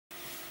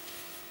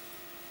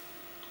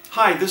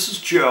Hi, this is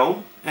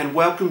Joe, and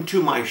welcome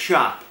to my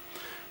shop.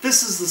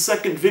 This is the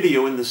second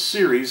video in the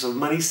series of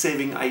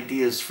money-saving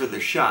ideas for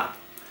the shop.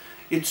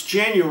 It's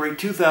January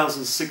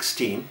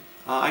 2016.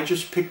 I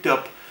just picked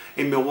up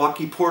a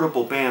Milwaukee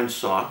portable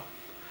bandsaw,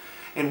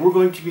 and we're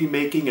going to be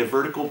making a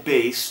vertical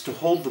base to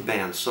hold the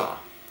bandsaw.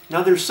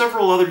 Now there's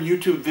several other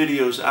YouTube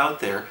videos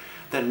out there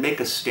that make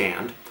a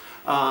stand.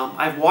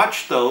 I've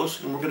watched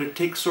those, and we're going to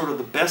take sort of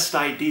the best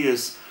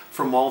ideas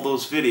from all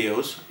those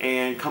videos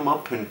and come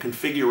up and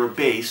configure a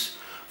base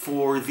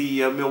for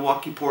the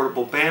Milwaukee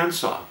portable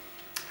bandsaw.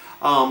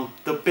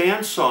 The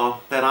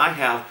bandsaw that I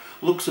have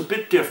looks a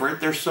bit different.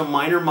 There's some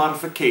minor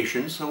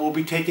modifications, so we'll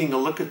be taking a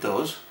look at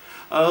those.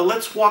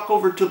 Let's walk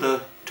over to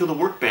the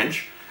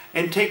workbench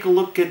and take a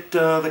look at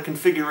the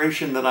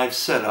configuration that I've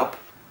set up.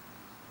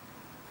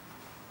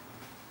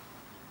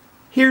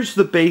 Here's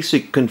the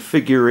basic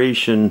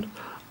configuration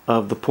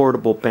of the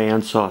portable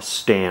bandsaw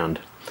stand.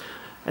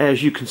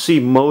 As you can see,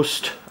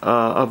 most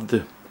of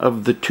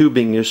the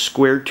tubing is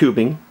square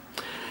tubing.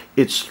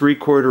 It's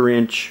 3/4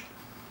 inch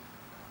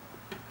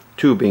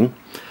tubing.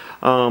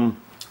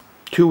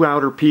 2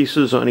 outer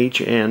pieces on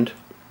each end,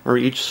 or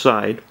each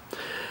side.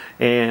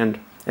 And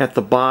at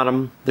the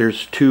bottom,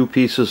 there's 2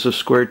 pieces of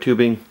square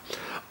tubing.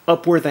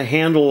 Up where the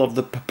handle of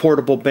the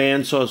portable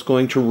bandsaw is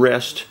going to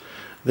rest,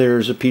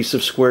 there's a piece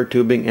of square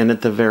tubing, and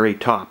at the very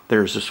top,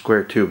 there's a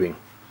square tubing.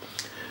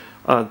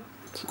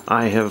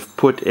 I have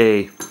put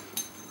a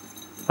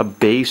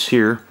base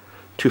here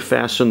to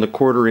fasten the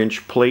 1/4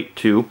 inch plate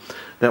to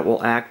that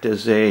will act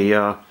as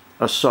a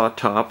saw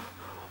top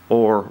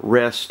or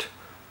rest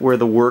where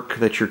the work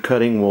that you're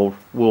cutting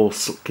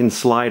can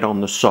slide on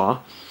the saw.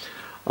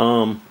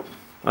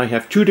 I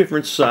have 2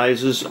 different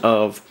sizes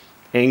of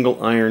angle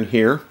iron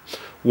here,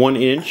 1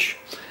 inch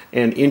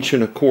and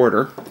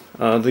 1.25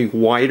 inches. The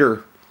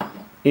wider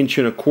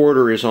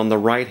 1.25 inches is on the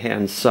right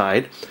hand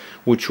side,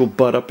 which will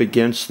butt up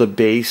against the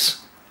base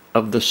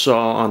of the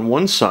saw on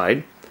one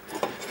side,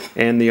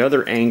 and the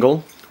other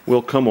angle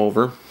will come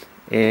over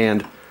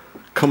and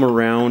come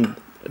around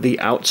the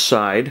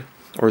outside,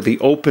 or the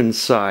open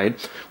side,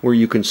 where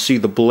you can see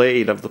the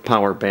blade of the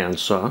power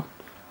bandsaw.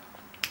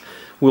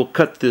 We'll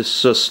cut this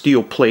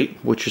steel plate,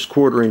 which is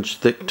 1/4 inch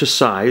thick, to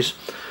size,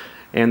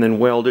 and then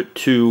weld it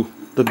to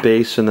the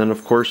base. And then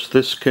of course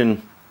this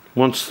can,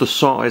 once the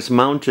saw is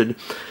mounted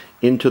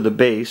into the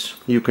base,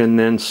 you can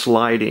then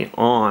slide it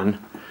on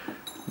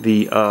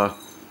the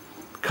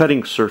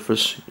cutting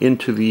surface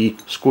into the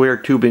square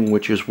tubing,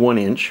 which is 1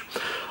 inch.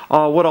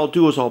 What I'll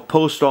do is I'll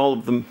post all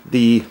of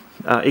the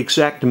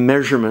exact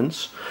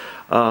measurements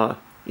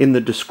in the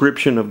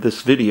description of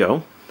this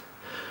video.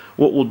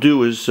 What we'll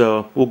do is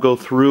we'll go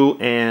through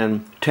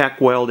and tack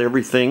weld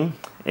everything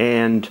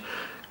and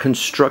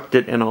construct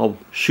it, and I'll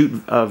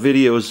shoot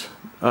videos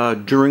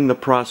during the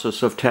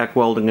process of tack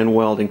welding and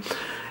welding,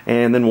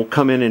 and then we'll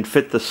come in and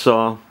fit the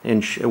saw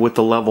and with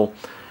the level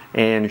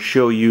and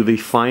show you the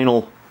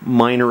final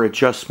minor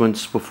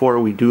adjustments before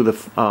we do the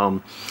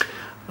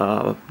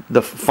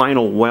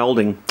final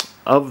welding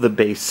of the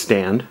base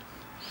stand.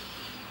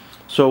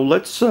 So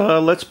let's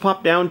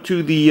pop down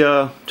to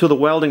the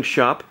welding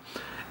shop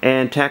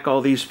and tack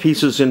all these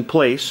pieces in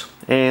place,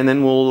 and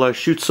then we'll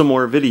shoot some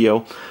more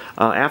video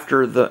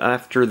after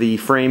the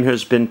frame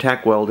has been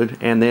tack welded,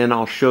 and then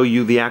I'll show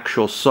you the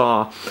actual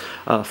saw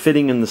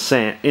fitting in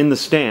the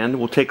stand.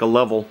 We'll take a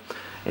level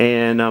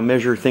and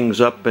measure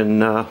things up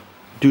and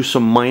do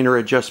some minor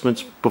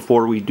adjustments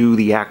before we do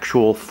the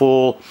actual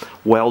full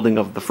welding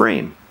of the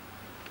frame.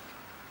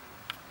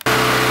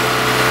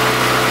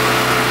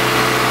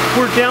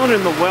 We're down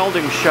in the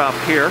welding shop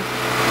here.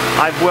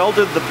 I've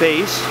welded the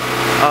base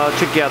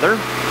together,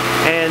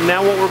 and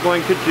now what we're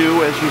going to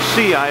do, as you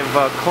see, I've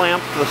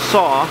clamped the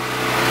saw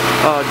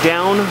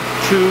down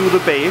to the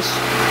base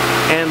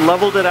and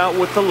leveled it out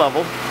with the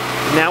level.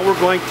 Now we're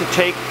going to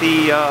take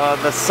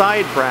the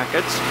side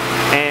brackets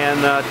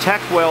and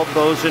tack weld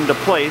those into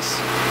place.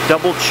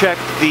 Double check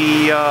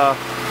the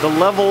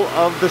level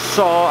of the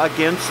saw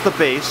against the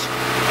base,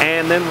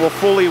 and then we'll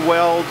fully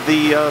weld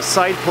the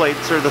side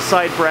plates, or the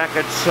side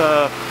brackets,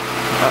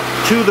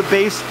 to the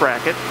base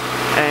bracket,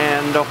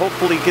 and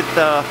hopefully get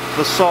the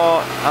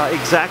saw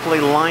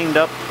exactly lined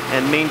up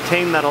and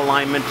maintain that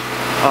alignment,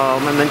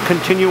 and then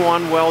continue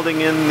on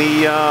welding in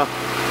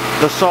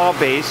the saw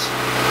base.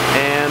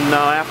 And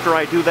after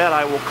I do that,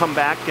 I will come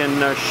back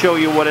and show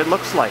you what it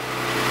looks like.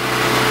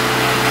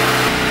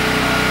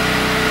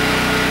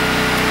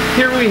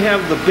 Here we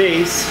have the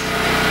base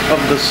of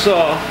the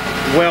saw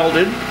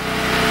welded.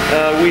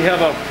 We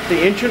have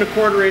the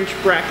 1.25 inch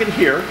bracket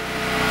here,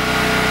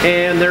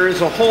 and there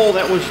is a hole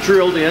that was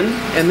drilled in,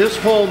 and this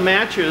hole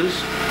matches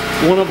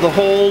one of the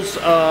holes,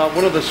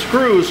 one of the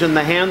screws in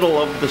the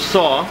handle of the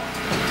saw.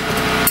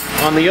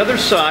 On the other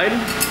side,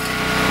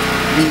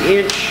 the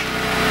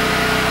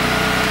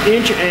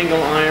inch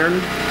angle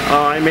iron,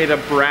 I made a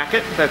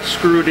bracket that's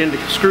screwed and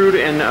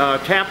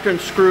tapped and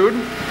screwed,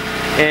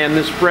 and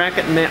this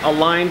bracket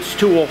aligns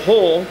to a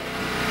hole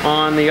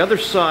on the other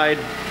side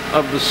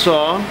of the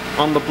saw,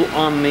 on the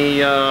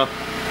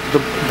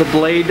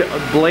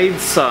blade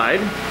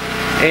side,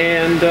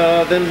 And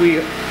then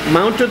we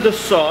mounted the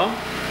saw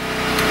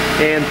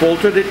and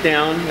bolted it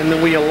down, and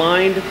then we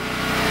aligned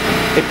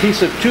a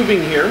piece of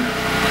tubing here,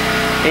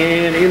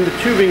 and in the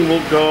tubing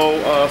will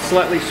go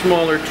slightly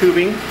smaller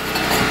tubing,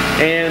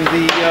 and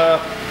the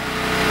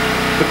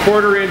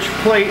 1/4-inch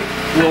plate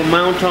will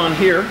mount on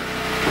here,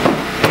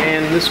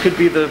 and this could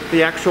be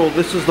the actual,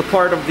 this is the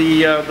part of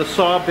the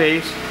saw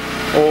base,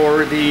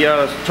 or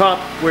the top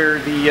where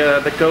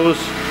that goes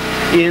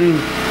in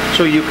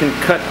so you can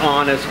cut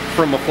on as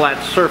from a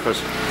flat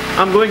surface.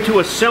 I'm going to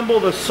assemble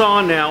the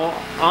saw now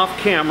off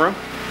camera,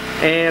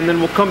 and then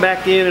we'll come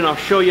back in and I'll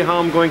show you how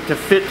I'm going to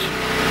fit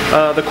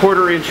the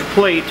 1/4-inch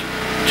plate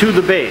to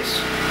the base.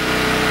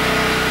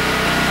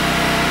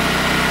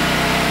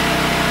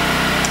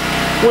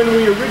 When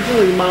we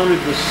originally mounted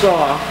the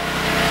saw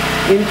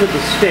into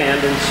the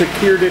stand and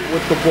secured it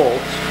with the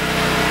bolts,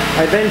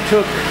 I then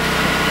took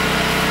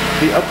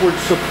the upward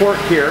support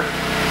here,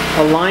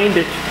 aligned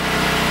it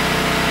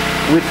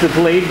with the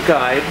blade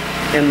guide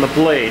and the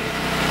blade,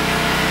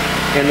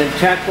 and then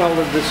tack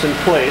welded this in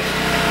place.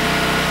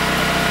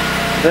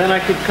 Then I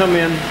could come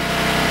in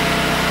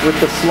with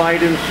the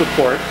slide-in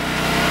support.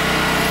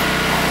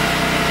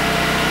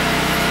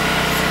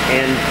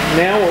 And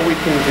now what we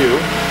can do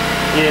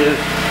is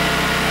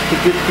to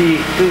get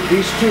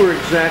these two are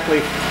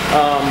exactly,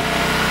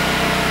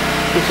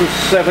 this is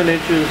 7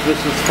 inches,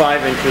 this is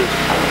 5 inches.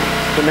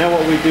 So now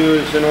what we do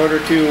is, in order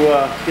to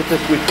get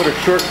this, we put a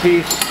short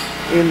piece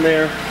in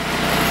there,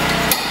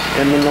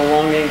 and then the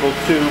long angle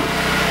tube.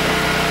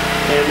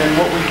 And then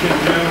what we can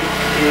do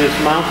is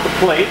mount the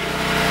plate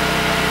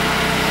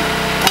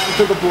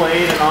onto the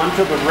blade and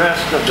onto the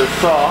rest of the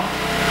saw.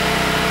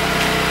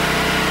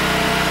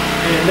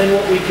 And then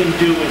what we can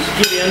do is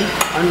get in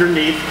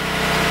underneath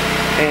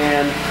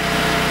and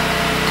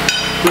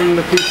bring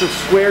the piece of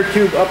square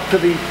tube up to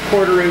the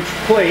 1/4-inch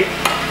plate,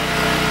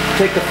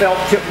 take a felt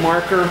tip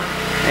marker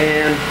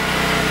and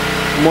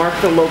mark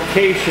the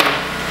location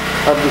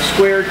of the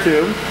square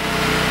tube,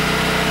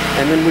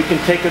 and then we can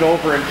take it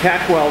over and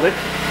tack weld it,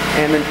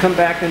 and then come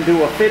back and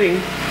do a fitting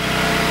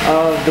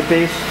of the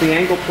base, the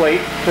angle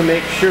plate, to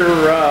make sure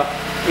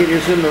it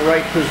is in the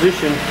right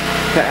position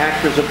to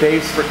act as a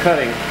base for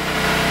cutting.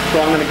 So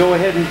I'm going to go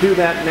ahead and do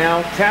that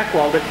now, tack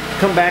weld it,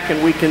 come back,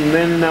 and we can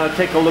then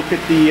take a look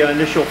at the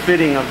initial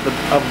fitting of the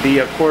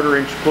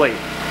 1/4-inch plate.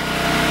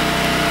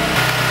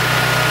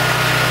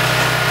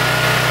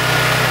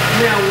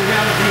 Now we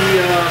have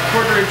the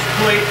 1/4-inch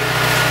plate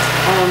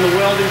on the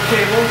welding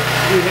table.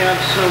 We have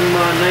some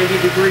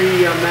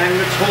 90-degree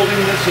magnets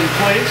holding this in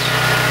place,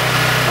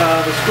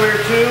 the square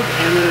tube,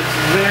 and then it's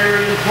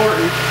very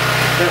important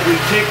that we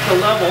take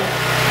the level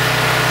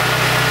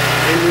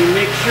and we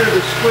make sure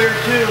the square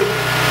tube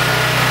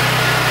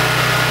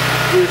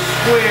is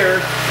square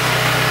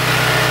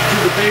to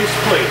the base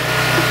plate,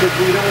 because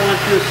we don't want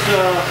this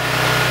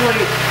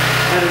plate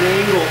at an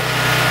angle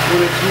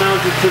when it's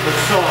mounted to the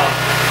saw.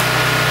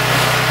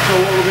 So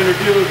what we're going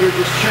to do is we're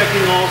just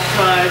checking all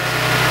sides,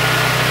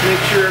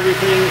 make sure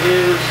everything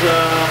is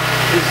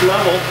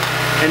level,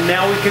 and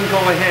now we can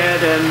go ahead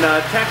and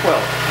tack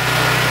weld.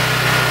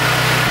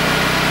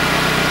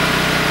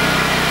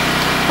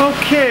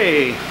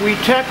 Okay, we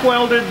tack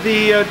welded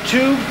the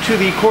tube to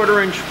the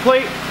 1/4-inch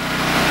plate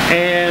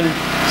and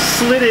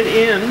slid it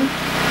in.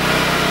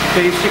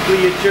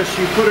 Basically, it just,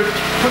 you put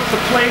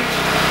the plate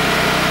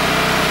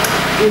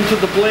into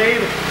the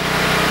blade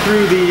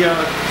through the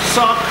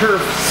saw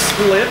curve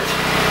slit,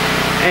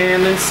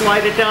 and then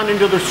slide it down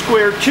into the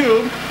square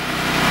tube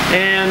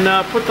and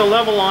put the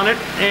level on it,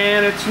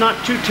 and it's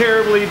not too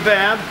terribly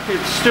bad.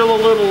 It's still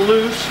a little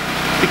loose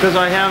because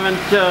I haven't,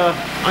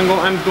 I'm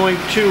going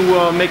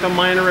to make a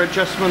minor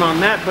adjustment on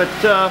that, but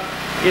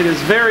it is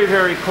very,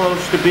 very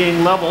close to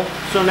being level.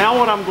 So now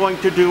what I'm going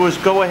to do is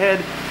go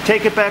ahead,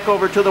 take it back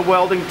over to the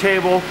welding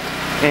table,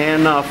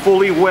 and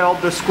fully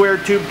weld the square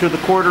tube to the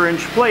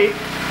 1/4-inch plate,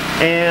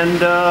 and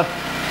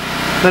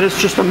then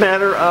it's just a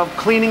matter of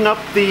cleaning up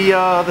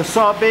the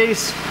saw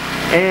base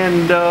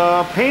and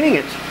painting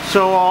it.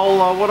 So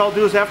what I'll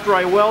do is, after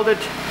I weld it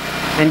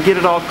and get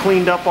it all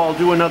cleaned up, I'll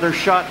do another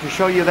shot to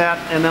show you that,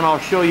 and then I'll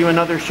show you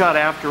another shot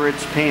after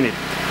it's painted.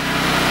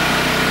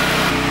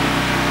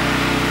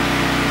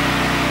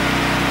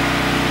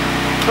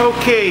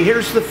 Okay,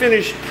 here's the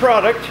finished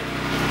product.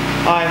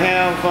 I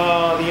have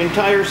the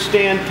entire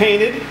stand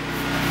painted,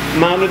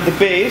 mounted the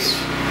base,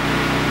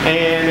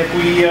 and if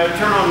we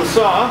turn on the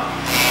saw,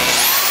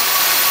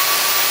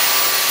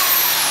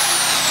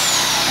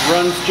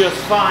 runs just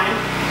fine.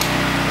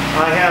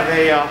 I have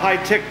a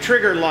high-tech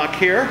trigger lock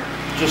here,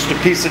 just a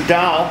piece of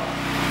dowel.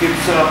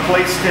 It's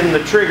placed in the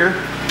trigger,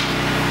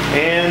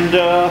 and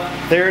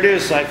there it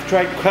is. I've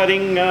tried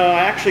cutting, I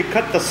actually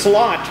cut the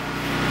slot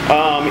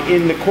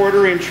in the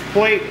 1/4-inch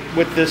plate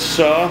with this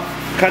saw.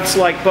 Cuts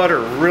like butter,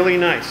 really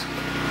nice.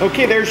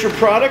 Okay, there's your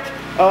product.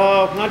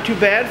 Not too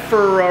bad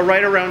for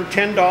right around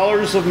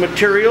 $10 of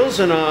materials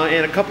and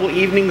a couple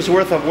evenings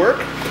worth of work.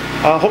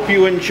 Hope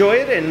you enjoy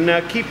it, and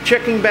keep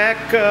checking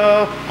back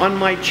on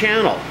my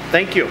channel.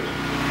 Thank you.